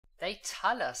they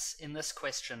tell us in this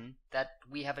question that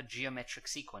we have a geometric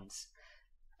sequence.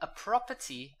 A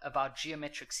property about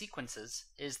geometric sequences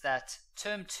is that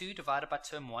term 2 divided by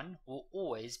term 1 will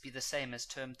always be the same as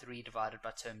term 3 divided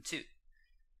by term 2.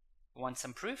 Want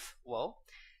some proof? Well,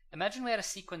 imagine we had a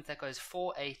sequence that goes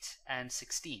 4, 8, and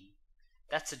 16.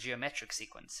 That's a geometric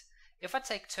sequence. If I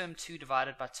take term 2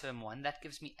 divided by term 1, that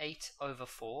gives me 8 over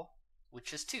 4,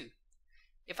 which is 2.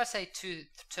 If I say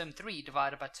term 3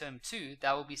 divided by term 2,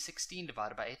 that will be 16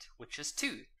 divided by 8, which is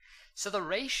 2. So the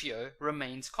ratio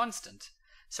remains constant.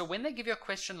 So when they give you a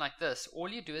question like this, all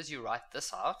you do is you write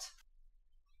this out,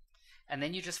 and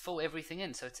then you just fill everything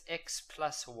in. So it's x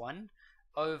plus 1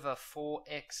 over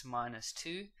 4x minus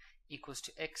 2 equals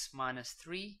to x minus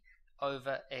 3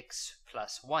 over x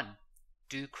plus 1.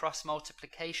 Do cross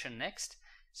multiplication next.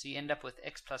 So you end up with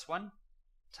x plus 1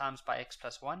 times by x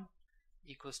plus 1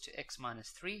 equals to x minus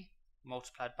 3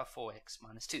 multiplied by 4x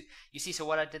minus 2. You see, so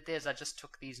what I did there is I just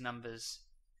took these numbers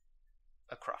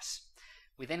across.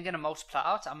 We're then going to multiply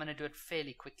out. I'm going to do it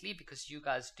fairly quickly because you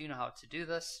guys do know how to do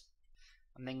this.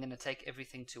 I'm then going to take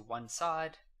everything to one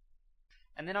side,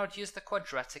 and then I would use the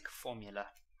quadratic formula.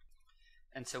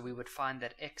 And so we would find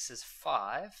that x is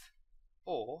 5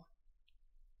 or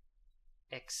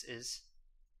x is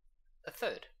a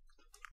third.